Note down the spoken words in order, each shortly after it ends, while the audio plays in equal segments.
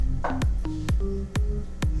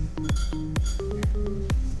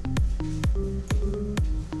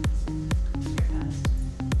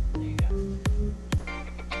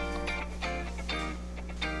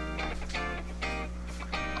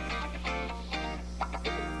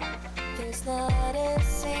There's not a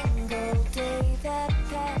single day that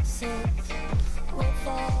passes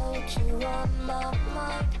without you on my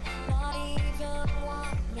mind. Not even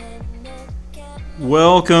 1 minute can.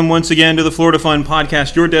 Welcome once again to the Florida Fun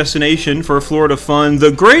Podcast, your destination for Florida fun,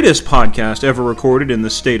 the greatest podcast ever recorded in the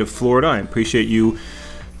state of Florida. I appreciate you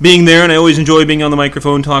being there, and I always enjoy being on the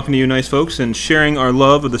microphone talking to you nice folks and sharing our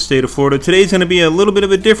love of the state of Florida. Today's going to be a little bit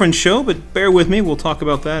of a different show, but bear with me. We'll talk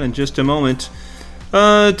about that in just a moment.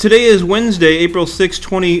 Today is Wednesday, April 6,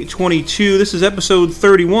 2022. This is episode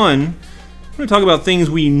 31. We're going to talk about things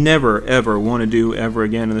we never, ever want to do ever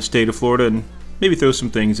again in the state of Florida, and maybe throw some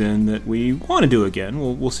things in that we want to do again.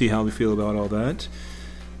 We'll see how we feel about all that.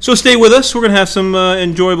 So stay with us. We're going to have some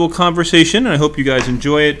enjoyable conversation, and I hope you guys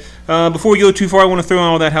enjoy it. Before we go too far, I want to throw in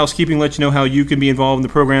all that housekeeping, let you know how you can be involved in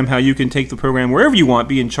the program, how you can take the program wherever you want,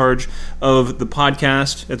 be in charge of the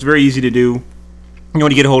podcast. That's very easy to do. You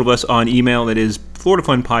want to get a hold of us on email. That is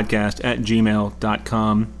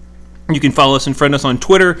floridafunpodcast@gmail.com. You can follow us and friend us on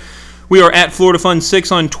Twitter. We are at FloridaFun6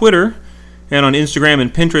 on Twitter. And on Instagram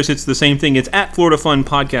and Pinterest, it's the same thing. It's at Florida Fun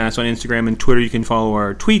Podcast on Instagram and Twitter. You can follow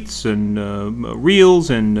our tweets and reels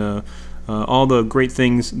and all the great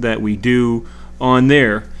things that we do on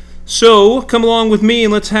there. So come along with me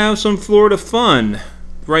and let's have some Florida fun.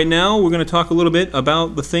 Right now, we're going to talk a little bit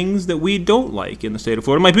about the things that we don't like in the state of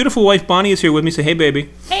Florida. My beautiful wife, Bonnie, is here with me. Say, hey,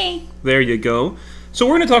 baby. Hey. There you go. So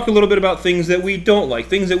we're going to talk a little bit about things that we don't like,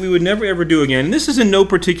 things that we would never, ever do again. And this is in no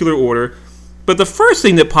particular order. But the first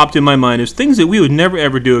thing that popped in my mind is things that we would never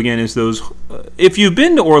ever do again is those. If you've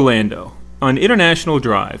been to Orlando on International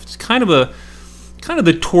Drive, it's kind of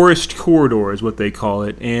the tourist corridor is what they call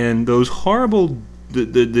it, and those horrible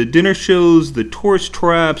the dinner shows, the tourist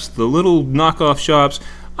traps, the little knockoff shops.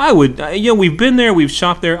 We've been there, we've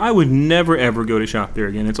shopped there. I would never ever go to shop there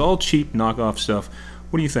again. It's all cheap knockoff stuff.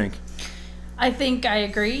 What do you think? I think I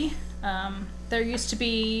agree. There used to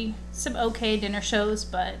be some okay dinner shows,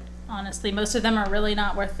 but honestly, most of them are really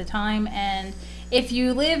not worth the time. And if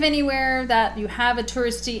you live anywhere that you have a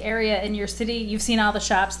touristy area in your city, you've seen all the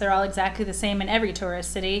shops. They're all exactly the same in every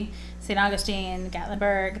tourist city. St. Augustine,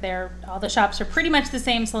 Gatlinburg, all the shops are pretty much the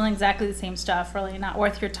same, selling exactly the same stuff. Really not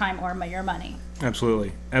worth your time or your money.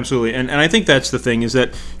 Absolutely. And I think that's the thing is that,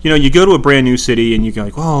 you go to a brand new city and you go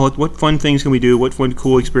like, oh, what fun things can we do? What fun,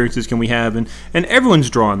 cool experiences can we have? And everyone's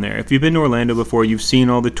drawn there. If you've been to Orlando before, you've seen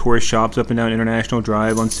all the tourist shops up and down International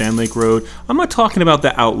Drive on Sand Lake Road. I'm not talking about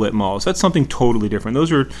the outlet malls. That's something totally different.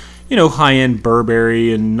 Those are, high-end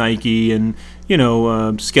Burberry and Nike and,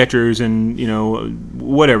 Skechers and,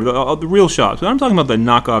 whatever, the real shops. But I'm talking about the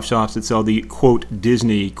knockoff shops that sell the, quote,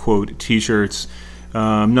 Disney, quote, T-shirts,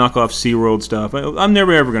 knockoff SeaWorld stuff. I'm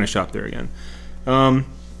never ever going to shop there again.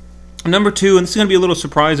 Number two, and this is going to be a little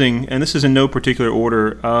surprising, and this is in no particular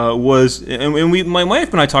order, my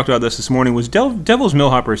wife and I talked about this morning, was Devil's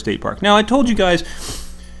Millhopper State Park. Now, I told you guys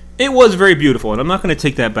it was very beautiful, and I'm not going to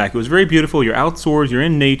take that back. It was very beautiful. You're outdoors, you're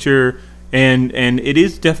in nature, and it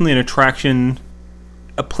is definitely an attraction,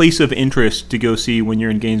 a place of interest to go see when you're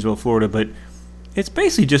in Gainesville, Florida, but it's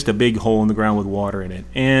basically just a big hole in the ground with water in it,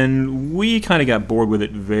 and we kind of got bored with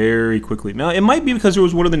it very quickly. Now, it might be because there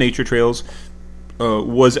was one of the nature trails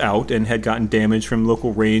was out and had gotten damaged from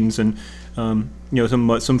local rains and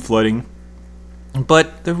some flooding,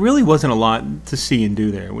 but there really wasn't a lot to see and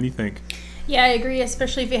do there. What do you think? Yeah, I agree,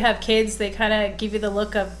 especially if you have kids. They kind of give you the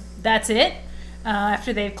look of, that's it,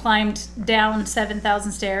 after they've climbed down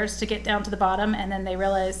 7,000 stairs to get down to the bottom, and then they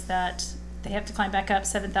realize that they have to climb back up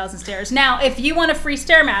 7,000 stairs. Now, if you want a free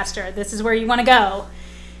Stairmaster, this is where you want to go,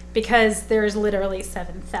 because there's literally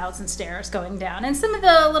 7,000 stairs going down. And some of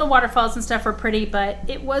the little waterfalls and stuff were pretty, but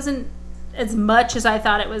it wasn't as much as I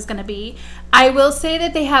thought it was going to be. I will say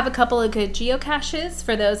that they have a couple of good geocaches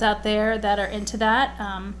for those out there that are into that.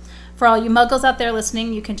 For all you muggles out there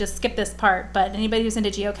listening, you can just skip this part, but anybody who's into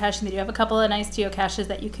geocaching, they do have a couple of nice geocaches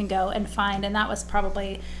that you can go and find, and that was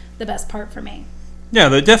probably the best part for me. Yeah,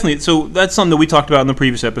 definitely. So that's something that we talked about in the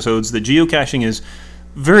previous episodes. The geocaching is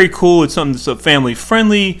very cool. It's something that's family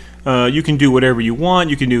friendly. You can do whatever you want.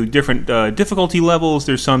 You can do different difficulty levels.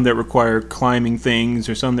 There's some that require climbing things.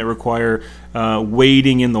 There's some that require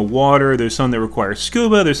wading in the water. There's some that require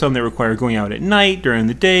scuba. There's some that require going out at night, during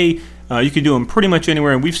the day. You can do them pretty much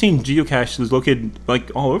anywhere. And we've seen geocaches located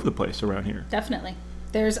like all over the place around here. Definitely.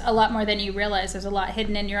 There's a lot more than you realize. There's a lot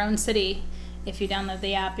hidden in your own city. If you download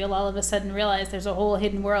the app, you'll all of a sudden realize there's a whole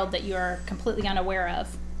hidden world that you are completely unaware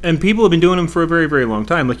of. And people have been doing them for a very, very long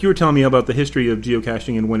time. Like you were telling me about the history of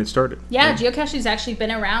geocaching and when it started. Yeah, geocaching's actually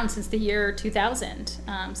been around since the year 2000.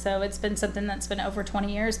 So it's been something that's been over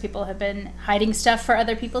 20 years. People have been hiding stuff for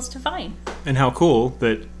other people to find. And how cool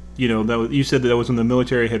that you said that was when the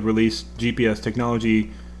military had released GPS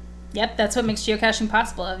technology. Yep, that's what makes geocaching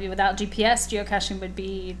possible. Without GPS, geocaching would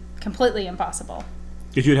be completely impossible.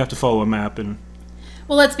 Because you'd have to follow a map and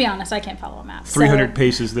Well, let's be honest, I can't follow a map. 300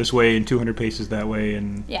 paces this way and 200 paces that way.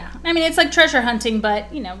 And yeah, I mean, it's like treasure hunting,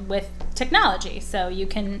 but, with technology. So you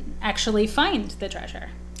can actually find the treasure.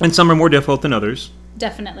 And some are more difficult than others.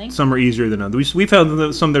 Definitely. Some are easier than others. We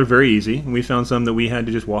found some that are very easy. And we found some that we had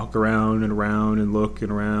to just walk around and look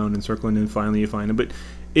and around and circle, and then finally you find them. But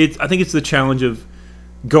I think it's the challenge of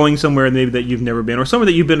going somewhere maybe that you've never been, or somewhere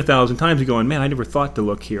that you've been 1,000 times and going, man, I never thought to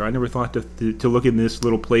look here. I never thought to look in this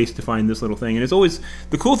little place to find this little thing. And it's always,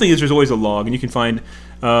 the cool thing is there's always a log, and you can find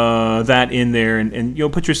that in there, and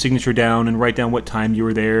put your signature down and write down what time you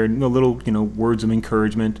were there, and little words of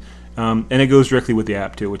encouragement. And it goes directly with the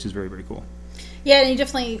app too, which is very, very cool. Yeah, and you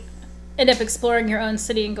definitely end up exploring your own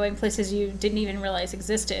city and going places you didn't even realize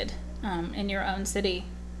existed in your own city.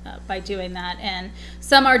 By doing that. And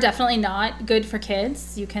some are definitely not good for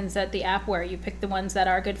kids. You can set the app where you pick the ones that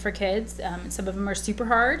are good for kids. Some of them are super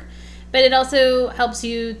hard, but it also helps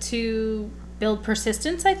you to build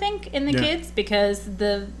persistence, I think, in the kids, because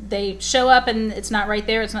they show up and it's not right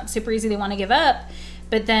there. It's not super easy. They want to give up,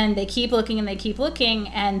 but then they keep looking and they keep looking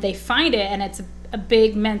and they find it, and it's a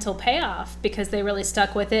big mental payoff because they really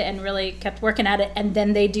stuck with it and really kept working at it, and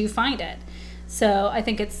then they do find it. So I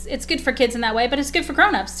think it's good for kids in that way, but it's good for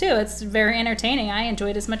grown-ups too. It's very entertaining. I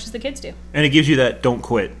enjoy it as much as the kids do. And it gives you that don't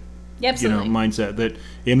quit, absolutely, mindset that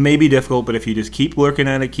it may be difficult, but if you just keep looking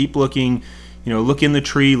at it, keep looking, look in the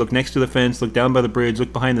tree, look next to the fence, look down by the bridge,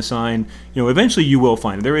 look behind the sign, eventually you will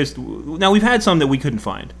find it. Now we've had some that we couldn't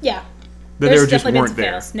find. Yeah. That There's there just definitely weren't been some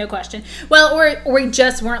there. fails, no question. Well, or we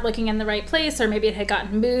just weren't looking in the right place, or maybe it had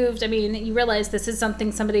gotten moved. I mean, you realize this is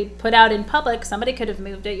something somebody put out in public. Somebody could have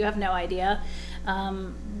moved it. You have no idea.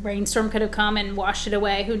 Rainstorm could have come and washed it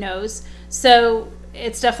away. Who knows? So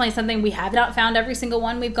it's definitely something we have not found every single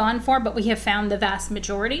one we've gone for, but we have found the vast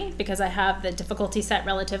majority because I have the difficulty set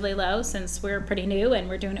relatively low since we're pretty new and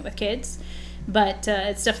we're doing it with kids. But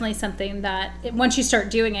it's definitely something that once you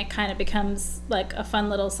start doing it, kind of becomes like a fun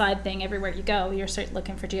little side thing everywhere you go. You start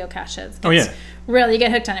looking for geocaches. Really, you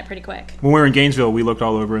get hooked on it pretty quick. When we were in Gainesville, we looked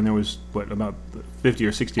all over, and there was, about 50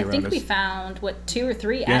 or 60 around us. I think we found, 2 or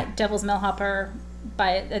 3 at Devil's Millhopper,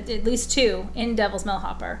 by at least 2 in Devil's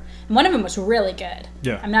Millhopper. And one of them was really good.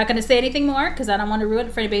 Yeah. I'm not going to say anything more because I don't want to ruin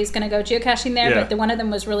it for anybody who's going to go geocaching there, but one of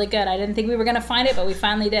them was really good. I didn't think we were going to find it, but we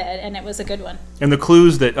finally did, and it was a good one. And the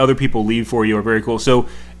clues that other people leave for you are very cool. So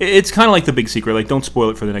it's kind of like the big secret. Like, don't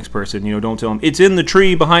spoil it for the next person. Don't tell them, it's in the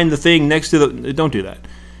tree behind the thing next to the... Don't do that.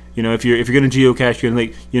 If you're going to geocache, you're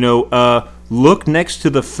going to look next to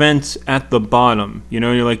the fence at the bottom.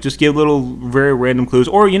 You're like, just give little very random clues,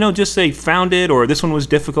 or just say found it, or this one was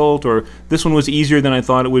difficult, or this one was easier than I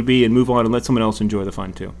thought it would be, and move on and let someone else enjoy the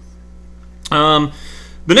fun too. The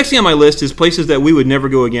next thing on my list is places that we would never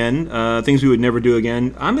go again, things we would never do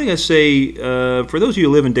again. I'm going to say, for those of you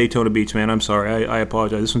who live in Daytona Beach, man, I'm sorry, I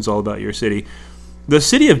apologize. This one's all about your city. The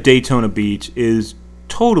city of Daytona Beach is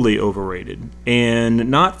totally overrated,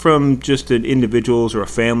 and not from just individuals or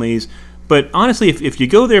families, but honestly, if you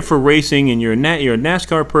go there for racing and you're a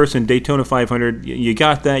NASCAR person, Daytona 500, you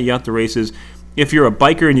got that, you got the races. If you're a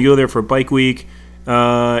biker and you go there for bike week,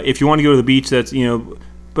 if you want to go to the beach, that's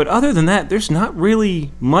but other than that, there's not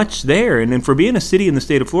really much there. And then for being a city in the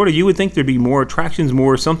state of Florida, you would think there'd be more attractions,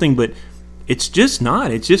 more something, but it's just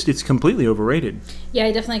not. It's completely overrated. Yeah,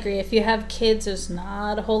 I definitely agree. If you have kids, there's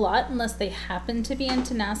not a whole lot unless they happen to be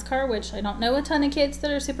into NASCAR, which I don't know a ton of kids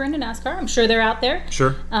that are super into NASCAR. I'm sure they're out there.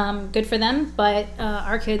 Sure. Good for them, but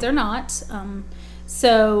our kids are not.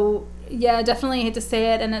 So, yeah, definitely hate to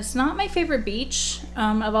say it. And it's not my favorite beach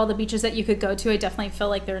of all the beaches that you could go to. I definitely feel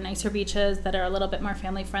like there are nicer beaches that are a little bit more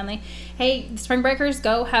family friendly. Hey, spring breakers,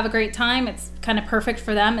 go have a great time. It's kind of perfect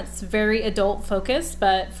for them. It's very adult focused,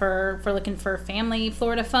 but for looking for family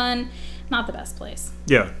Florida fun, not the best place.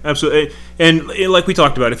 Yeah, absolutely. And like we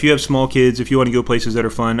talked about, if you have small kids, if you want to go places that are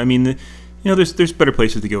fun, I mean, there's better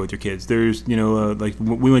places to go with your kids. There's, like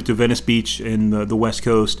we went to Venice Beach in the West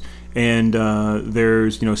Coast, and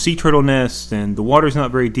there's, sea turtle nests, and the water's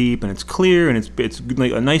not very deep, and it's clear, and it's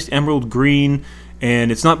like a nice emerald green,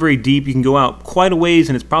 and it's not very deep. You can go out quite a ways,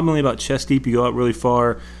 and it's probably only about chest deep. You go out really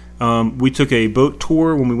far. We took a boat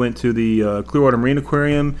tour when we went to the Clearwater Marine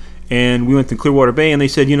Aquarium, and we went to Clearwater Bay, and they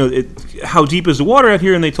said, how deep is the water out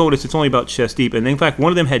here? And they told us it's only about chest deep. And in fact,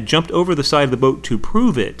 one of them had jumped over the side of the boat to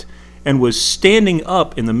prove it, and was standing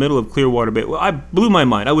up in the middle of Clearwater Bay. Well, I blew my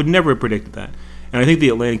mind. I would never have predicted that. And I think the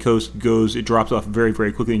Atlantic coast it drops off very,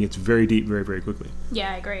 very quickly and gets very deep very, very quickly.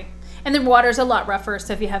 Yeah, I agree. And the water's a lot rougher,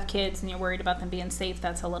 so if you have kids and you're worried about them being safe,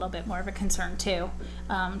 that's a little bit more of a concern too.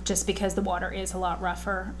 Just because the water is a lot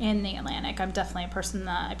rougher in the Atlantic. I'm definitely a person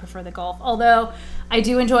that I prefer the Gulf. Although I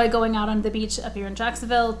do enjoy going out on the beach up here in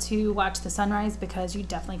Jacksonville to watch the sunrise, because you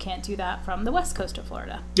definitely can't do that from the west coast of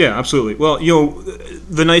Florida. Yeah, absolutely. Well,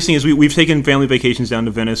 the nice thing is we've taken family vacations down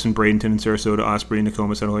to Venice and Bradenton and Sarasota, Osprey,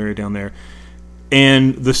 Nokomis, that whole area down there.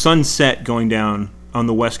 And the sunset going down on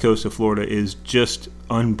the west coast of Florida is just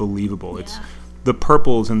unbelievable. Yeah. It's the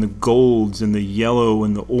purples and the golds and the yellow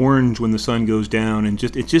and the orange when the sun goes down, and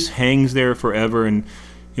it just hangs there forever, and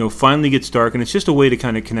finally gets dark, and it's just a way to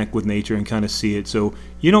kind of connect with nature and kind of see it. So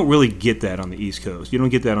you don't really get that on the East Coast. You don't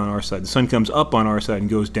get that on our side. The sun comes up on our side and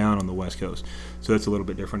goes down on the West Coast. So that's a little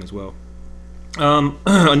bit different as well.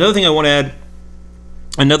 Another thing I want to add,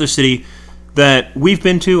 another city that I've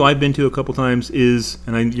been to a couple times is,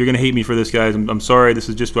 and you're going to hate me for this, guys. I'm sorry. This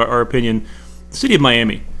is just our opinion. The city of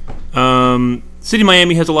Miami. City of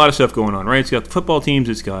Miami has a lot of stuff going on, right? It's got the football teams.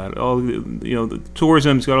 It's got all the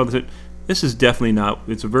tourism. It's got all this. This is definitely not.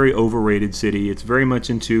 It's a very overrated city. It's very much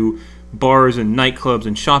into bars and nightclubs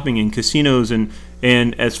and shopping and casinos, and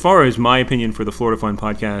as far as my opinion for the Florida Fun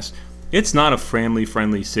podcast, it's not a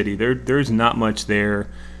family-friendly city. There's not much there.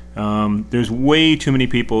 There's way too many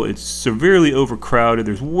people. It's severely overcrowded.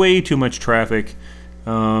 There's way too much traffic.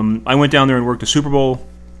 I went down there and worked a Super Bowl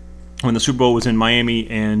when the Super Bowl was in Miami,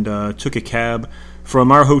 and took a cab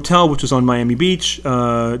from our hotel, which was on Miami Beach,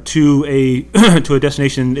 to a to a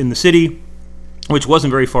destination in the city, which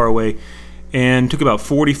wasn't very far away, and took about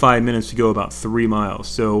 45 minutes to go about 3 miles.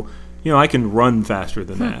 So, I can run faster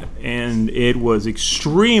than that. And it was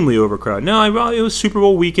extremely overcrowded. Now, it was Super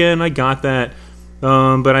Bowl weekend. I got that.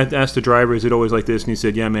 But I asked the driver, is it always like this? And he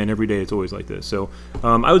said, yeah, man, every day it's always like this. So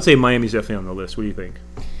I would say Miami's definitely on the list. What do you think?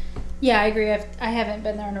 Yeah, I agree. I haven't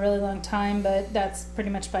been there in a really long time, but that's pretty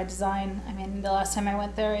much by design. I mean, the last time I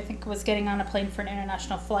went there, I think was getting on a plane for an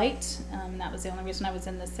international flight. That was the only reason I was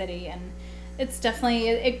in the city. And it's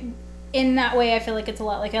definitely, in that way, I feel like it's a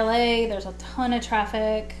lot like LA. There's a ton of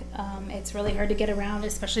traffic. It's really hard to get around,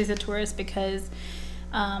 especially as a tourist, because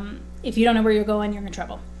if you don't know where you're going, you're in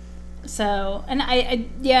trouble. So, and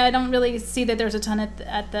I don't really see that there's a ton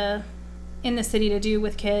in the city to do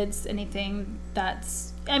with kids. Anything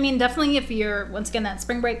that's, I mean, definitely if you're, once again, that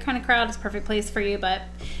spring break kind of crowd, it's a perfect place for you, but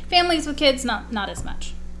families with kids, not as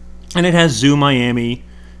much. And it has Zoo Miami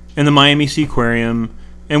and the Miami Sea Aquarium,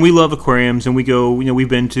 and we love aquariums, and we go, we've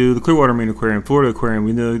been to the Clearwater Marine Aquarium, Florida Aquarium,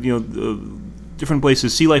 we know, different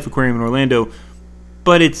places, Sea Life Aquarium in Orlando,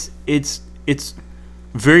 but it's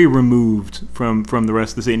very removed from the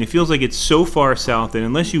rest of the state, and it feels like it's so far south that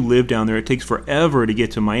unless you live down there, it takes forever to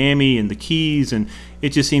get to Miami and the Keys, and it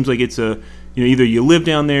just seems like it's either you live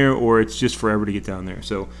down there or it's just forever to get down there.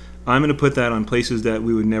 So I'm going to put that on places that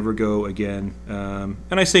we would never go again, and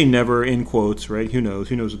I say never in quotes, right? Who knows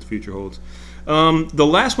what the future holds. The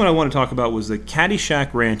last one I want to talk about was the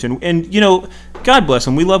Caddyshack Ranch, and God bless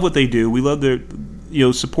them. We love what they do. We love their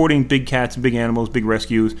supporting big cats, big animals, big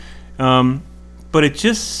rescues. But it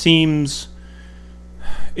just seems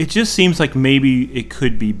like maybe it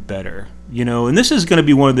could be better, and this is going to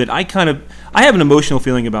be one that I have an emotional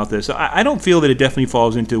feeling about this. I don't feel that it definitely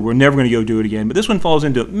falls into we're never going to go do it again, but this one falls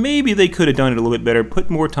into maybe they could have done it a little bit better, put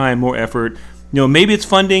more time, more effort. Maybe it's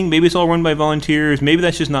funding, maybe it's all run by volunteers, maybe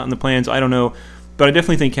that's just not in the plans, I don't know, but I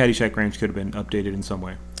definitely think Caddyshack Ranch could have been updated in some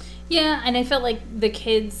way. Yeah, and I felt like the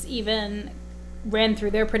kids even ran through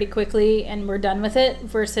there pretty quickly and we're done with it,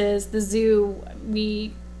 versus the zoo,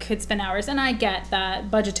 we could spend hours. And I get that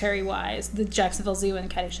budgetary wise, the Jacksonville Zoo and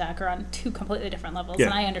Caddyshack are on two completely different levels,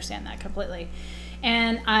 and I understand that completely.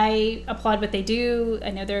 And I applaud what they do.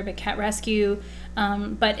 I know they're a big cat rescue,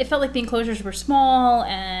 but it felt like the enclosures were small,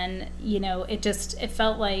 and it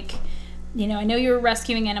felt like, I know you're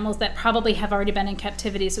rescuing animals that probably have already been in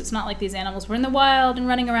captivity, so it's not like these animals were in the wild and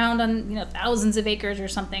running around on thousands of acres or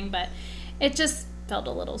something, but it just felt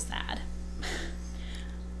a little sad.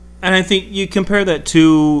 And I think you compare that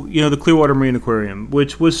to, the Clearwater Marine Aquarium,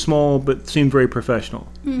 which was small but seemed very professional,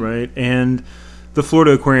 right? And the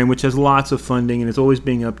Florida Aquarium, which has lots of funding and it's always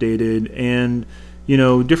being updated, and,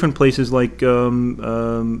 different places like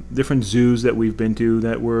different zoos that we've been to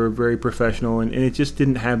that were very professional, and it just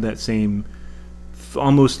didn't have that same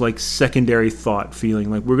almost like secondary thought feeling.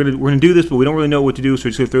 Like we're gonna do this, but we don't really know what to do, so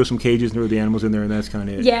we're just gonna throw some cages and throw the animals in there, and that's kind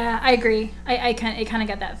of it. Yeah, I agree. I kind of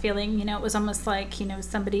got that feeling. It was almost like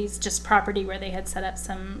somebody's just property where they had set up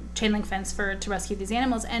some chain link fence to rescue these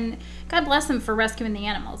animals, and God bless them for rescuing the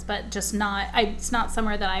animals, but just not. It's not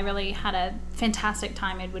somewhere that I really had a fantastic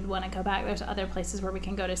time. I would want to go back. There's other places where we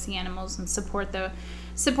can go to see animals and support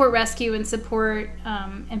rescue and support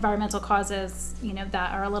environmental causes.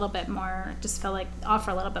 That are a little bit more. Just feel like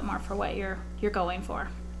offer a little bit more for what you're going for.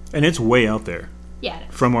 And it's way out there. Yeah, it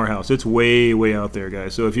is. From our house. It's way, way out there,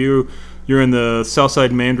 guys. So if you're in the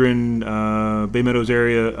Southside Mandarin, Bay Meadows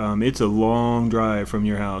area, it's a long drive from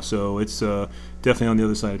your house. So it's definitely on the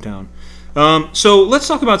other side of town. So let's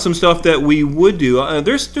talk about some stuff that we would do.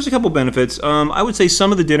 There's a couple benefits. I would say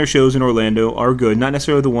some of the dinner shows in Orlando are good. Not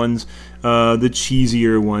necessarily the ones, the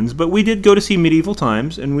cheesier ones. But we did go to see Medieval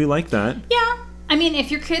Times, and we like that. Yeah. I mean,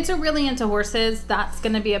 if your kids are really into horses, that's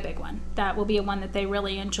going to be a big one. That will be a one that they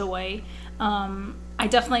really enjoy. I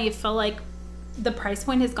definitely feel like the price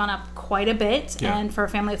point has gone up quite a bit. Yeah. And for a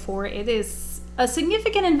family of 4, it is a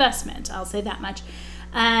significant investment. I'll say that much.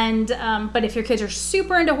 And but if your kids are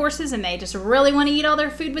super into horses and they just really want to eat all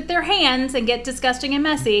their food with their hands and get disgusting and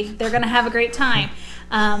messy, they're going to have a great time.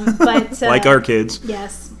 But like our kids.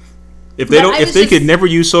 Yes. If they could never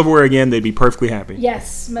use silverware again, they'd be perfectly happy.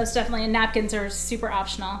 Yes, most definitely. And napkins are super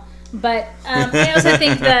optional. But I also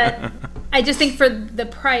think that I just think for the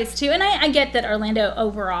price too, and I get that Orlando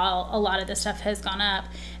overall, a lot of the stuff has gone up,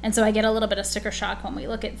 and so I get a little bit of sticker shock when we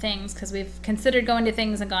look at things because we've considered going to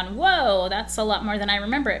things and gone, whoa, that's a lot more than I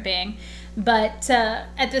remember it being. But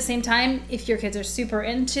at the same time, if your kids are super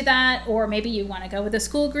into that, or maybe you want to go with a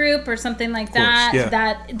school group or something like that,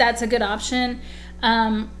 yeah. that's a good option.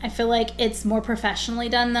 I feel like it's more professionally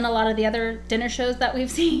done than a lot of the other dinner shows that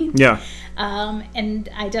we've seen. Yeah. And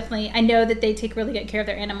I know that they take really good care of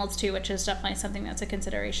their animals too, which is definitely something that's a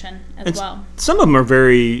consideration as well. Some of them are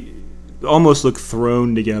almost look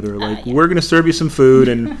thrown together. Like, yeah. We're going to serve you some food,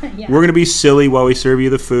 and Yeah. we're going to be silly while we serve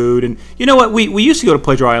you the food. And you know what? We used to go to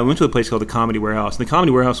Pleasure Island. We went to a place called the Comedy Warehouse. And the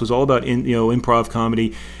Comedy Warehouse was all about improv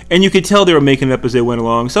comedy. And you could tell they were making it up as they went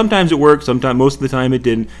along. Sometimes it worked. Most of the time it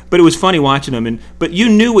didn't. But it was funny watching them. But you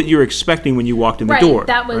knew what you were expecting when you walked in the door.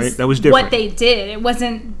 That was different. what they did. It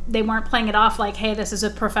wasn't. They weren't playing it off like, hey, this is a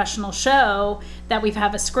professional show that we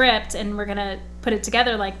have a script and we're gonna put it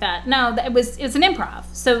together like that. No, it was an improv,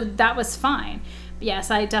 so that was fine. But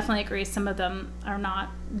yes, I definitely agree. Some of them are not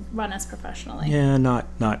run as professionally. Yeah, not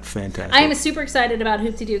fantastic. I am super excited about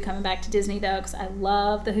Hoop-Dee-Doo coming back to Disney though, because I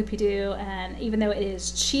love the Hoop-Dee-Doo, and even though it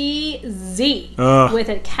is cheesy with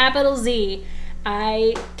a capital Z,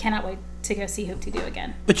 I cannot wait to go see Hoop-Dee-Doo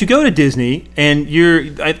again. But you go to Disney, and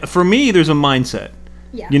for me, there's a mindset.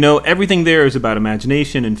 Yeah. Everything there is about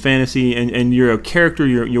imagination and fantasy, and you're a character,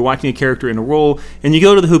 you're watching a character in a role, and you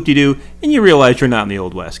go to the Hoop-Dee-Doo, and you realize you're not in the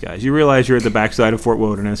Old West, guys. You realize you're at the backside of Fort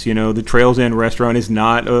Wilderness. The Trails End restaurant is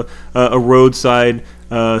not a roadside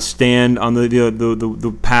stand on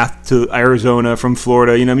the path to Arizona from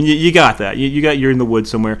Florida. You got that. You're in the woods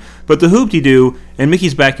somewhere. But the Hoop-Dee-Doo and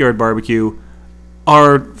Mickey's Backyard Barbecue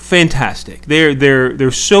are fantastic.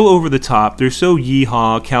 They're so over the top. They're so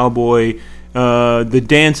yeehaw, cowboy. The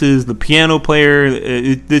dances, the piano player,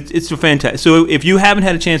 it's a fantastic. So if you haven't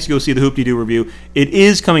had a chance to go see the Hoop-Dee-Doo review, it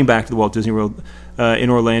is coming back to the Walt Disney World in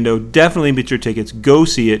Orlando. Definitely get your tickets. Go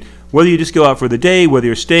see it. Whether you just go out for the day, whether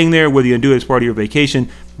you're staying there, whether you do it as part of your vacation,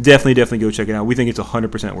 definitely go check it out. We think it's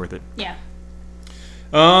 100% worth it. Yeah.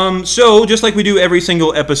 So just like we do every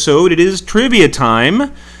single episode, it is trivia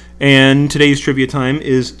time. And today's trivia time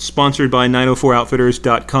is sponsored by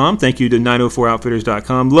 904outfitters.com. Thank you to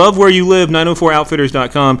 904outfitters.com. Love where you live,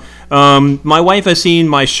 904outfitters.com. My wife has seen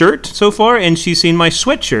my shirt so far, and she's seen my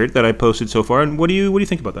sweatshirt that I posted so far. And what do you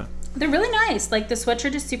think about that? They're really nice. Like, the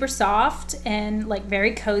sweatshirt is super soft and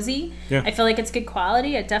very cozy. Yeah. I feel like it's good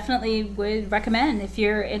quality. I definitely would recommend if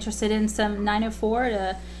you're interested in some 904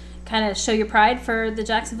 to kind of show your pride for the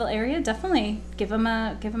Jacksonville area. Definitely give them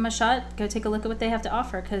a shot. Go take a look at what they have to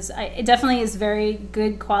offer, because it definitely is very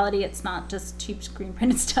good quality. It's not just cheap screen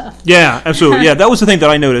printed stuff. Yeah, absolutely. Yeah, that was the thing that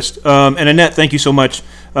I noticed. And Annette, thank you so much.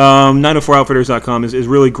 904outfitters.com is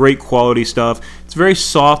really great quality stuff. It's very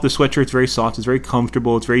soft. The sweatshirt's very soft. It's very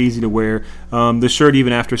comfortable. It's very easy to wear. The shirt,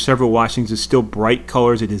 even after several washings, is still bright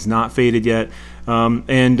colors. It is not faded yet.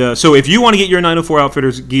 So if you want to get your 904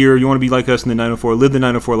 Outfitters gear, you want to be like us in the 904, live the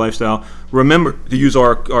 904 lifestyle, remember to use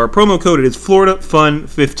our promo code. It is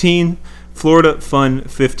FloridaFun15,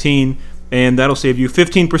 FloridaFun15, and that'll save you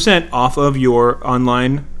 15% off of your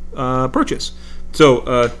online purchase.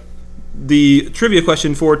 So the trivia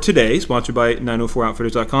question for today, sponsored by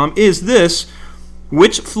 904outfitters.com, is this: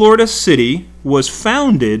 Which Florida city was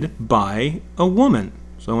founded by a woman?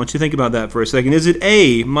 So I want you to think about that for a second. Is it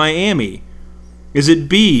A, Miami? Is it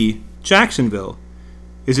B, Jacksonville?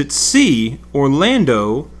 Is it C,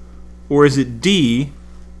 Orlando? Or is it D,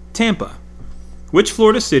 Tampa? Which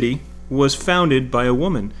Florida city was founded by a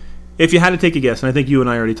woman? If you had to take a guess, and I think you and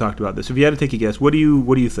I already talked about this, if you had to take a guess, what do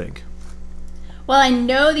you think? Well, I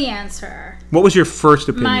know the answer. What was your first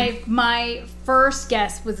opinion? My first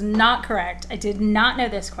guess was not correct. I did not know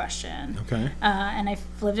this question. Okay. And I've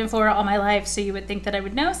lived in Florida all my life, so you would think that I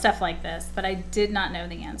would know stuff like this, but I did not know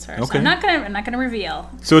the answer. Okay. So I'm not gonna reveal.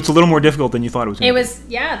 So it's a little more difficult than you thought it was going to be. It was,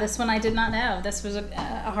 yeah, this one I did not know. This was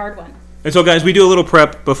a hard one. And so, guys, we do a little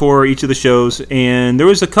prep before each of the shows, and there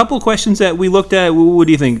was a couple questions that we looked at. What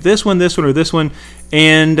do you think? This one, or this one?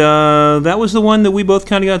 And that was the one that we both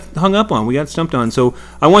kind of got hung up on. We got stumped on. So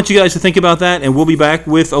I want you guys to think about that, and we'll be back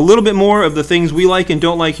with a little bit more of the things we like and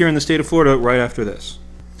don't like here in the state of Florida right after this.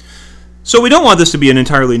 So we don't want this to be an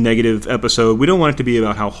entirely negative episode. We don't want it to be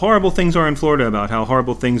about how horrible things are in Florida, about how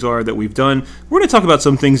horrible things are that we've done. We're going to talk about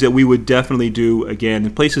some things that we would definitely do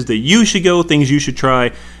again, places that you should go, things you should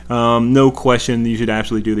try. No question, you should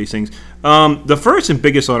absolutely do these things. The first and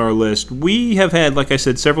biggest on our list, we have had, like I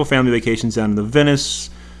said, several family vacations down in the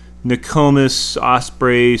Venice, Nokomis,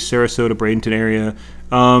 Osprey, Sarasota, Bradenton area.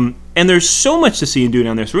 And there's so much to see and do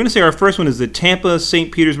down there. So we're going to say our first one is the Tampa,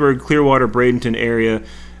 St. Petersburg, Clearwater, Bradenton area.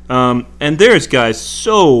 And there's, guys,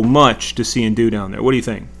 so much to see and do down there. What do you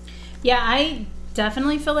think? Yeah, I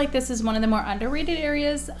definitely feel like this is one of the more underrated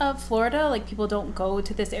areas of Florida. Like, people don't go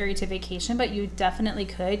to this area to vacation, but you definitely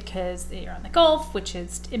could because you're on the Gulf, which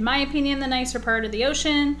is, in my opinion, the nicer part of the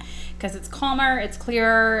ocean because it's calmer, it's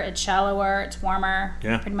clearer, it's shallower, it's warmer.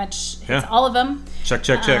 Yeah. Pretty much Yeah. it's all of them. Check.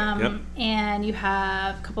 Yep. And you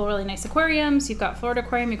have a couple really nice aquariums. You've got Florida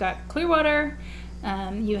Aquarium, you've got Clearwater.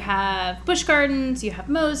 You have Busch Gardens, you have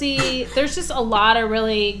Mosey. There's just a lot of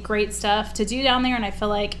really great stuff to do down there, and I feel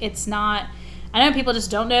like it's not, I know people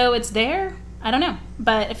just don't know it's there. I don't know.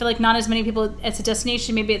 But I feel like not as many people, it's a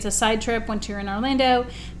destination, maybe it's a side trip once you're in Orlando,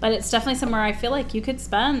 but it's definitely somewhere I feel like you could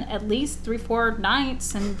spend at least 3-4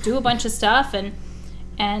 nights and do a bunch of stuff and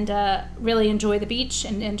really enjoy the beach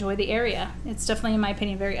and enjoy the area. It's definitely, in my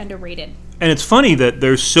opinion, very underrated. And it's funny that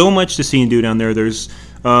there's so much to see and do down there. There's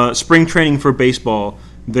spring training for baseball.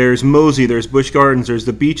 There's Mosey. There's Busch Gardens. There's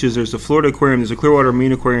the beaches. There's the Florida Aquarium. There's the Clearwater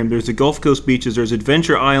Marine Aquarium. There's the Gulf Coast beaches. There's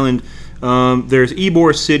Adventure Island. There's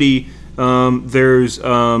Ybor City. There's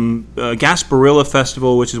Gasparilla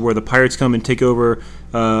Festival, which is where the pirates come and take over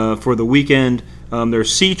for the weekend.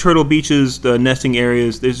 There's sea turtle beaches, the nesting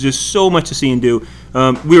areas. There's just so much to see and do.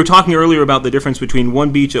 We were talking earlier about the difference between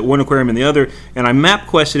one beach at one aquarium and the other, and I map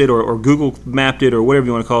quested it or Google mapped it or whatever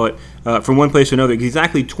you want to call it from one place to another.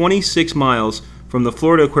 Exactly 26 miles from the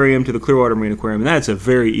Florida Aquarium to the Clearwater Marine Aquarium, and that's a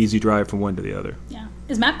very easy drive from one to the other. Yeah.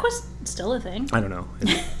 Is MapQuest still a thing? I don't know.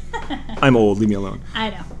 I'm old. Leave me alone. I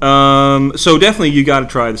know. So definitely you got to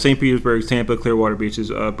try the St. Petersburg, Tampa, Clearwater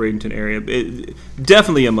beaches, Bradenton area.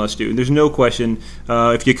 Definitely a must-do. There's no question.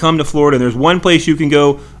 If you come to Florida and there's one place you can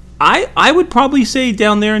go, I would probably say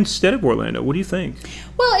down there instead of Orlando. What do you think?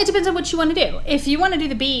 Well, it depends on what you want to do. If you want to do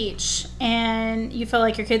the beach and you feel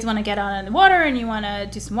like your kids want to get out in the water and you want to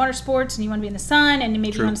do some water sports and you want to be in the sun and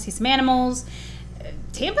maybe you want to see some animals,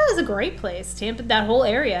 Tampa is a great place. Tampa, that whole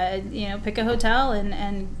area, pick a hotel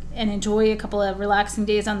and enjoy a couple of relaxing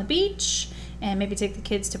days on the beach and maybe take the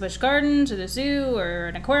kids to Busch Gardens or the zoo or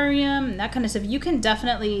an aquarium and that kind of stuff. You can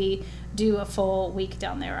definitely do a full week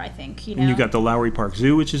down there, I think. And you got the Lowry Park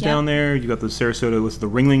Zoo, which is down there. You got the Sarasota with the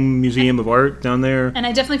Ringling Museum of Art down there. And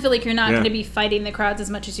I definitely feel like you're not going to be fighting the crowds as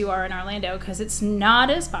much as you are in Orlando because it's not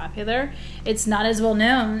as popular. It's not as well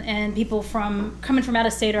known. And people coming from out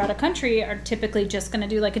of state or out of country are typically just going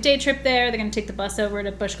to do like a day trip there. They're going to take the bus over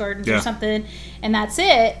to Busch Gardens or something. And that's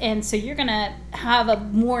it. And so you're going to have a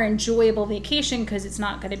more enjoyable vacation because it's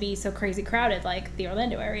not going to be so crazy crowded like the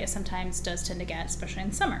Orlando area sometimes does tend to get, especially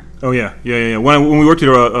in summer. Oh, yeah. When we worked at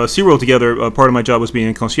SeaWorld together, part of my job was being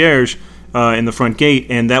a concierge in the front gate,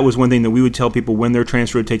 and that was one thing that we would tell people when they're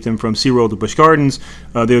transferred, take them from SeaWorld to Busch Gardens.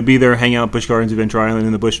 They would be there, hang out at Busch Gardens, Adventure Island,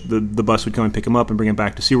 and the bus would come and pick them up and bring them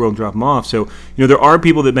back to SeaWorld and drop them off. So, there are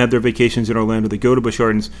people that have their vacations in Orlando that go to Busch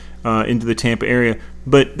Gardens into the Tampa area,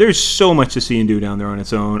 but there's so much to see and do down there on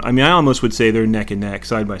its own. I mean, I almost would say they're neck and neck,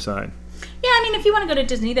 side by side. Yeah, I mean, if you want to go to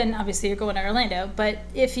Disney, then obviously you're going to Orlando, but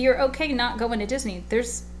if you're okay not going to Disney,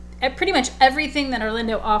 there's pretty much everything that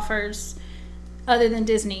Orlando offers other than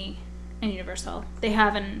Disney and Universal, they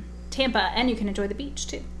have in Tampa, and you can enjoy the beach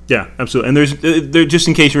too. Yeah, absolutely. And there, just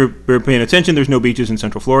in case you're paying attention, there's no beaches in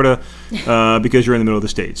Central Florida because you're in the middle of the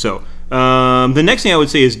state. So the next thing I would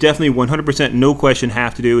say is definitely 100%, no question,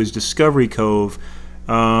 have to do is Discovery Cove.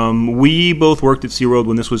 We both worked at SeaWorld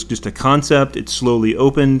when this was just a concept. It slowly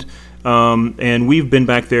opened. And we've been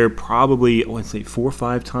back there probably, I want to say 4 or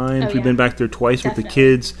 5 times. We've been back there twice with the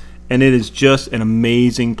kids. And it is just an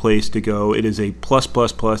amazing place to go. It is a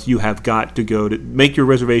plus. You have got to go to make your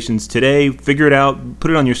reservations today. Figure it out. Put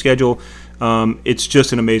it on your schedule. It's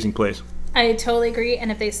just an amazing place. I totally agree. And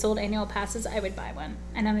if they sold annual passes, I would buy one.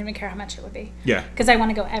 I don't even care how much it would be. Yeah. Because I want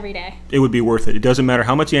to go every day. It would be worth it. It doesn't matter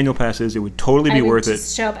how much the annual pass is. It would totally be worth it. I would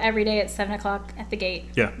just show up every day at 7 o'clock at the gate.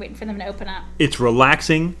 Yeah. Waiting for them to open up. It's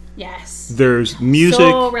relaxing. Yes. There's music.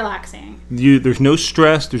 So relaxing. There's no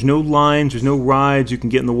stress. There's no lines. There's no rides. You can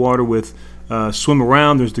get in the water with... swim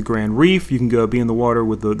around. There's the Grand Reef. You can go be in the water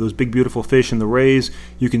with those big, beautiful fish and the rays.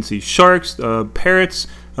 You can see sharks, parrots.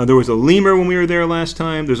 There was a lemur when we were there last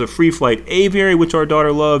time. There's a free flight aviary, which our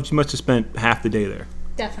daughter loved. She must have spent half the day there.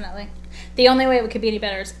 Definitely. The only way it could be any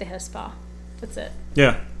better is if they had a spa. That's it.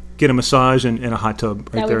 Yeah. Get a massage and a hot tub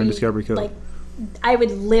right there in Discovery Cove. Like, I would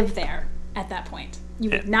live there at that point. You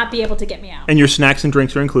would not be able to get me out. And your snacks and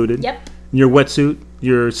drinks are included. Yep. Your wetsuit,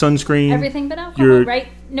 your sunscreen. Everything but alcohol, right?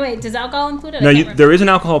 No, wait, does alcohol include it? No, there is an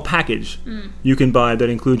alcohol package you can buy that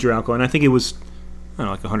includes your alcohol. And I think it was, I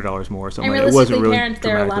don't know, like $100 more or something. And It wasn't really parents,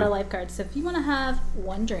 there are a lot of lifeguards. So if you want to have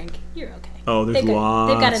one drink, you're okay. Oh, there's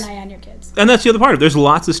lots. They've got an eye on your kids. And that's the other part of it. There's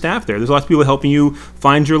lots of staff there. There's lots of people helping you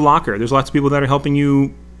find your locker. There's lots of people that are helping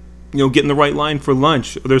you, get in the right line for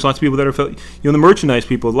lunch. There's lots of people that are, the merchandise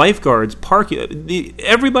people, lifeguards,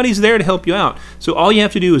 everybody's there to help you out. So all you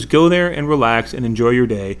have to do is go there and relax and enjoy your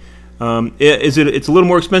day. It's a little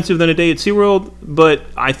more expensive than a day at SeaWorld, but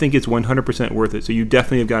I think it's 100% worth it. So you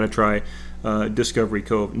definitely have got to try Discovery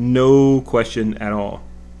Cove. No question at all.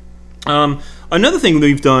 Another thing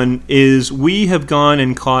we've done is we have gone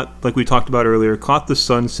and caught, like we talked about earlier, caught the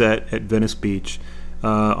sunset at Venice Beach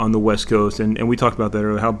on the West Coast. And we talked about that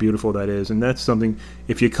earlier, how beautiful that is. And that's something,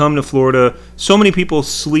 if you come to Florida, so many people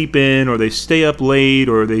sleep in or they stay up late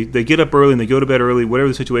or they get up early and they go to bed early, whatever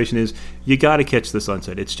the situation is, you got to catch the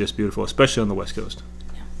sunset. It's just beautiful, especially on the West Coast.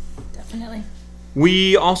 Yeah, definitely.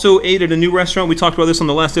 We also ate at a new restaurant. We talked about this on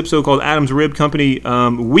the last episode called Adam's Rib Company.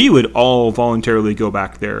 We would all voluntarily go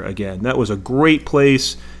back there again. That was a great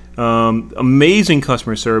place. Amazing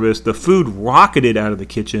customer service. The food rocketed out of the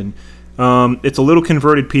kitchen. It's a little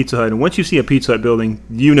converted Pizza Hut, and once you see a Pizza Hut building,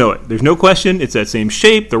 you know it. There's no question. It's that same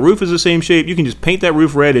shape. The roof is the same shape. You can just paint that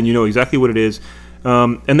roof red, and you know exactly what it is.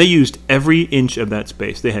 And they used every inch of that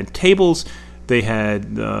space. They had tables. They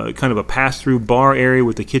had kind of a pass-through bar area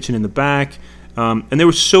with the kitchen in the back. And they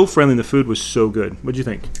were so friendly. The food was so good. What do you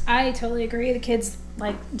think? I totally agree. The kids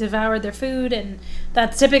devoured their food, and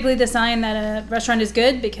that's typically the sign that a restaurant is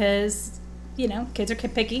good because kids are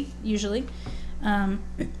picky usually.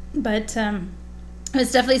 But it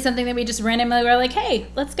was definitely something that we just randomly were like, hey,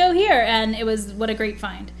 let's go here, and it was what a great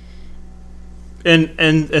find. And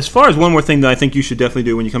as far as one more thing that I think you should definitely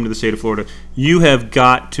do when you come to the state of Florida, you have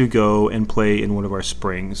got to go and play in one of our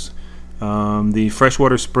springs. The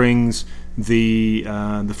freshwater springs,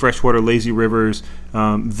 the freshwater lazy rivers,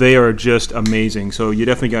 they are just amazing. So you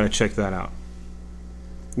definitely got to check that out.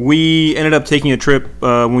 We ended up taking a trip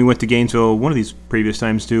when we went to Gainesville one of these previous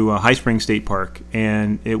times to High Springs State Park,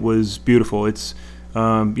 and it was beautiful. It's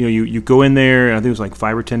you go in there, and I think it was like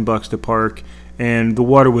 $5 or $10 to park, and the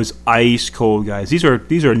water was ice cold, guys. These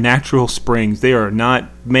are natural springs. They are not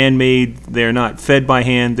man-made. They are not fed by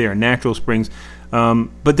hand. They are natural springs.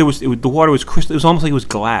 But the water was crystal. It was almost like it was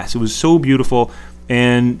glass. It was so beautiful,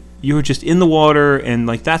 and you were just in the water, and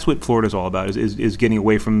that's what Florida's all about is getting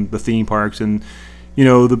away from the theme parks and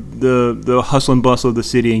the hustle and bustle of the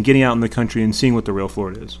city and getting out in the country and seeing what the real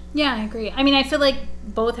Florida is. Yeah, I agree. I mean, I feel like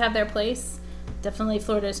both have their place. Definitely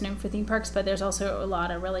Florida is known for theme parks, but there's also a lot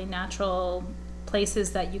of really natural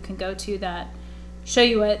places that you can go to that show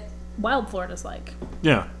you what wild Florida's like.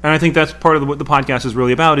 Yeah, and I think that's part of what the podcast is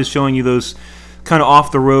really about, is showing you those kind of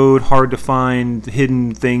off the road, hard to find,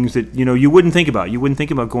 hidden things that you wouldn't think about. You wouldn't think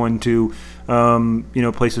about going to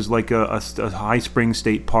places like a High Springs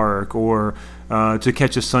State Park or to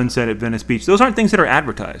catch a sunset at Venice Beach. Those aren't things that are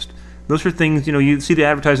advertised. Those are things, you see the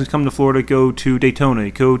advertisements come to Florida, go to Daytona,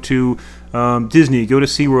 go to Disney, go to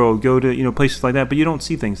SeaWorld, go to places like that, but you don't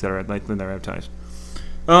see things that are advertised.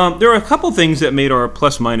 There are a couple things that made our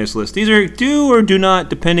plus-minus list. These are do or do not,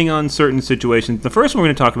 depending on certain situations. The first one we're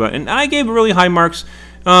going to talk about, and I gave really high marks,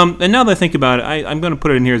 and now that I think about it, I'm going to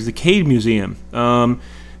put it in here, is the Cade Museum.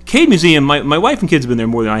 Cade Museum, my wife and kids have been there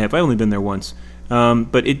more than I have. I've only been there once.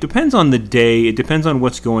 But it depends on the day. It depends on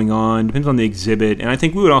what's going on. It depends on the exhibit. And I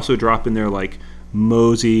think we would also drop in there like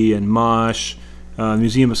Mosey and Mosh,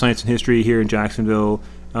 Museum of Science and History here in Jacksonville.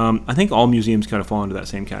 I think all museums kind of fall into that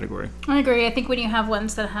same category. I agree. I think when you have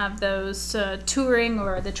ones that have those touring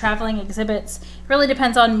or the traveling exhibits, it really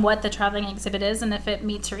depends on what the traveling exhibit is and if it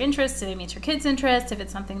meets your interests, if it meets your kids' interests, if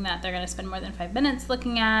it's something that they're going to spend more than 5 minutes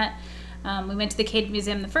looking at. We went to the Cade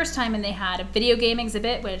Museum the first time and they had a video game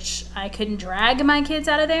exhibit, which I couldn't drag my kids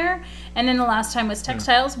out of there. And then the last time was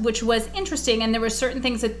textiles, which was interesting. And there were certain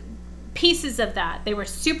things pieces of that they were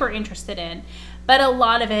super interested in, but a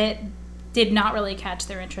lot of it did not really catch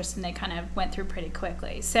their interest and they kind of went through pretty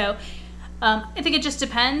quickly. So I think it just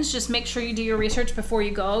depends. Just make sure you do your research before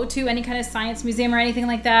you go to any kind of science museum or anything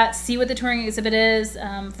like that. See what the touring exhibit is.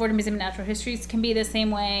 Florida Museum of Natural History can be the same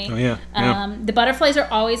way. Oh, yeah. The butterflies are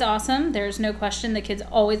always awesome. There's no question. The kids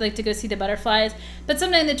always like to go see the butterflies. But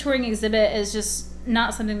sometimes the touring exhibit is just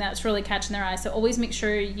not something that's really catching their eye. So always make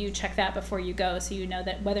sure you check that before you go so you know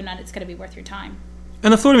that whether or not it's going to be worth your time.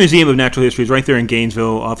 And the Florida Museum of Natural History is right there in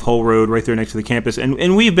Gainesville off Hull Road, right there next to the campus.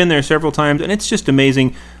 And we've been there several times, and it's just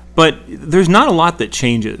amazing. But there's not a lot that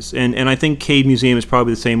changes. And I think Cade Museum is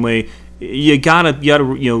probably the same way. You gotta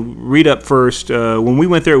read up first. When we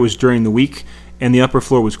went there, it was during the week, and the upper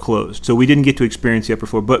floor was closed. So we didn't get to experience the upper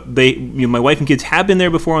floor. But my wife and kids have been there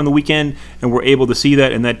before on the weekend, and were able to see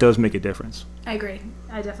that, and that does make a difference. I agree.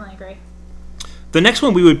 I definitely agree. The next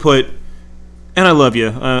one we would put... And I love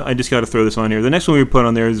you. I just got to throw this on here. The next one we put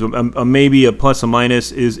on there is a maybe a plus, a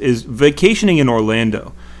minus, is vacationing in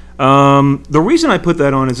Orlando. The reason I put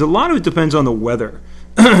that on is a lot of it depends on the weather.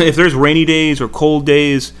 If there's rainy days or cold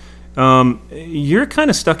days, you're kind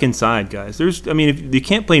of stuck inside, guys. If you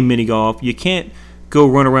can't play mini golf, you can't go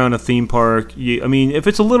run around a theme park. If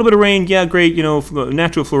it's a little bit of rain, yeah, great.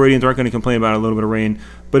 Natural Floridians aren't going to complain about a little bit of rain.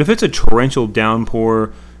 But if it's a torrential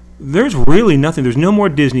downpour, there's really nothing. There's no more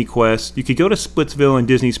Disney Quest. You could go to Splitsville and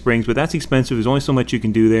Disney Springs, but that's expensive. There's only so much you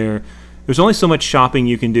can do there. There's only so much shopping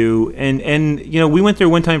you can do. And we went there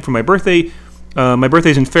one time for my birthday. My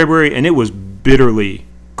birthday's in February, and it was bitterly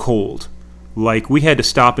cold. Like, we had to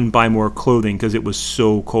stop and buy more clothing because it was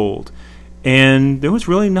so cold. And there was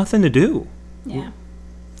really nothing to do. Yeah.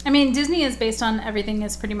 Disney is based on everything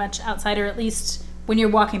is pretty much outside, or at least when you're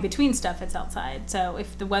walking between stuff, it's outside. So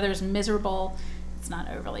if the weather's miserable, it's not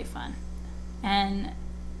overly fun. And,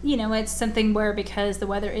 it's something where because the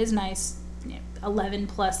weather is nice 11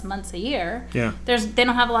 plus months a year, yeah, they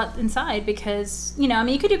don't have a lot inside because, you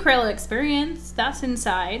could do Crayola Experience. That's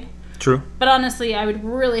inside. True. But honestly, I would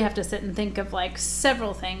really have to sit and think of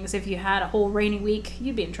several things. If you had a whole rainy week,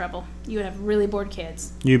 you'd be in trouble. You would have really bored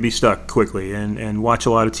kids. You'd be stuck quickly and watch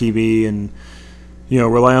a lot of TV and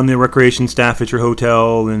rely on the recreation staff at your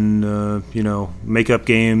hotel and, make up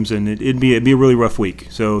games, and it'd be a really rough week.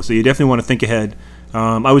 So you definitely want to think ahead.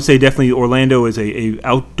 I would say definitely Orlando is a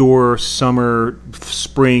outdoor summer,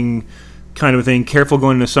 spring kind of a thing. Careful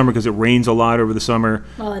going into summer because it rains a lot over the summer.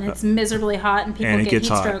 Well, and it's miserably hot, and people get heat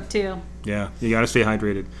stroke too. Yeah, you got to stay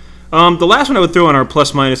hydrated. The last one I would throw on our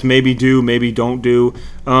plus minus, maybe do, maybe don't do,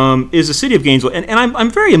 is the city of Gainesville. And I'm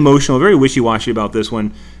very emotional, very wishy-washy about this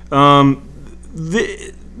one.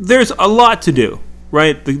 There's a lot to do,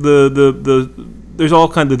 right? There's all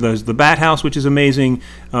kinds of there's the Bat House, which is amazing.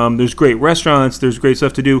 There's great restaurants. There's great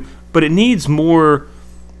stuff to do, but it needs more.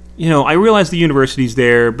 I realize the university's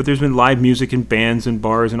there, but there's been live music and bands and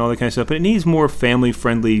bars and all that kind of stuff. But it needs more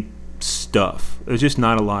family-friendly stuff. There's just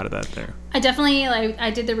not a lot of that there. I definitely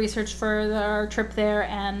I did the research for our trip there,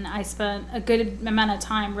 and I spent a good amount of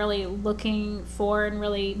time really looking for and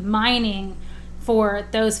really mining for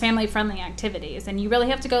those family-friendly activities, and you really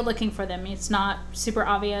have to go looking for them. It's not super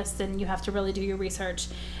obvious, and you have to really do your research.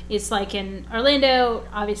 It's like in Orlando,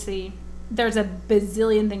 obviously, there's a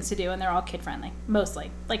bazillion things to do, and they're all kid-friendly, mostly,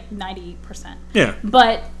 like 90%. Yeah.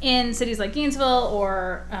 But in cities like Gainesville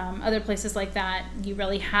or other places like that, you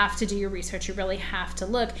really have to do your research. You really have to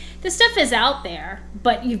look. The stuff is out there,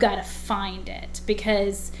 but you've got to find it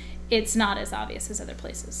because it's not as obvious as other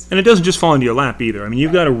places. And it doesn't just fall into your lap either.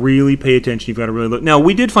 You've got to really pay attention. You've got to really look. Now,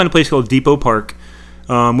 we did find a place called Depot Park,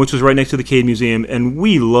 which was right next to the Cade Museum, and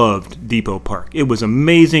we loved Depot Park. It was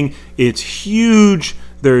amazing. It's huge.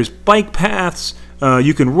 There's bike paths.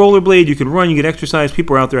 You can rollerblade. You can run. You can exercise.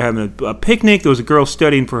 People are out there having a picnic. There was a girl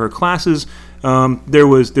studying for her classes.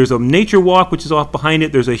 There's a nature walk, which is off behind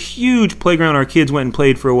it. There's a huge playground our kids went and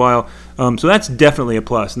played for a while. So that's definitely a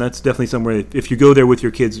plus, and that's definitely somewhere, if you go there with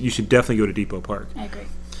your kids, you should definitely go to Depot Park. I agree.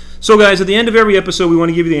 So, guys, at the end of every episode, we want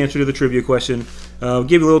to give you the answer to the trivia question.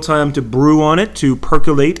 Give you a little time to brew on it, to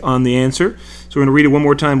percolate on the answer. So we're going to read it one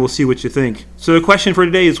more time. We'll see what you think. So the question for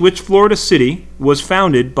today is, which Florida city was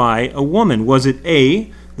founded by a woman? Was it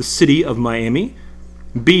A, the city of Miami,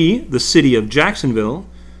 B, the city of Jacksonville,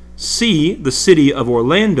 C, the city of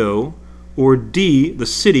Orlando, or D, the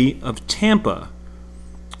city of Tampa?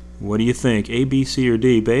 What do you think? A, B, C, or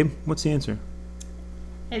D? Babe, what's the answer?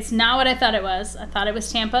 It's not what I thought it was. I thought it was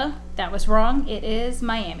Tampa. That was wrong. It is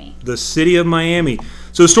Miami. The city of Miami.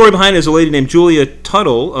 So the story behind it is a lady named Julia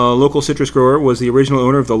Tuttle, a local citrus grower, was the original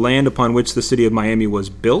owner of the land upon which the city of Miami was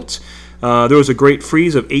built. There was a great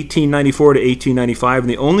freeze of 1894 to 1895, and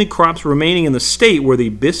the only crops remaining in the state were the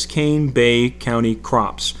Biscayne Bay County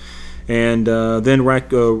crops. And then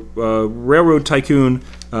railroad tycoon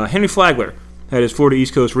Henry Flagler had his Florida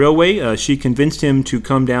East Coast Railway. She convinced him to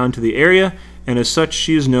come down to the area, and as such,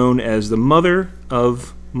 she is known as the Mother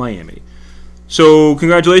of Miami. So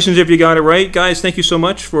congratulations if you got it right. Guys, thank you so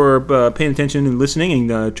much for paying attention and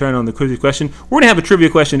listening and trying on the trivia question. We're going to have a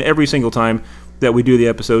trivia question every single time that we do the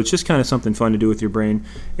episode. It's just kind of something fun to do with your brain,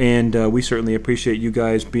 and we certainly appreciate you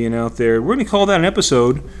guys being out there. We're going to call that an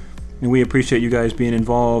episode, and we appreciate you guys being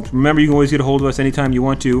involved. Remember, you can always get a hold of us anytime you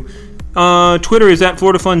want to. Twitter is at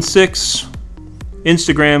FloridaFun6.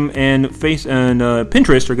 Instagram and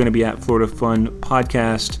Pinterest are going to be at Florida Fun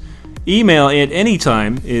Podcast. Email at any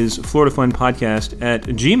time is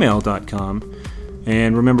floridafunpodcast@gmail.com.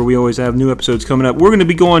 And remember, we always have new episodes coming up. We're going to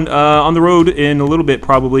be going on the road in a little bit,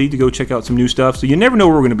 probably, to go check out some new stuff. So you never know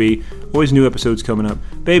where we're going to be. Always new episodes coming up.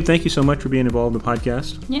 Babe, thank you so much for being involved in the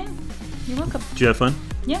podcast. Yeah, you're welcome. Did you have fun?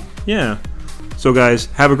 Yeah. Yeah. So, guys,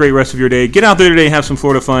 have a great rest of your day. Get out there today, have some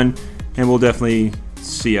Florida fun, and we'll definitely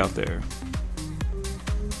see you out there.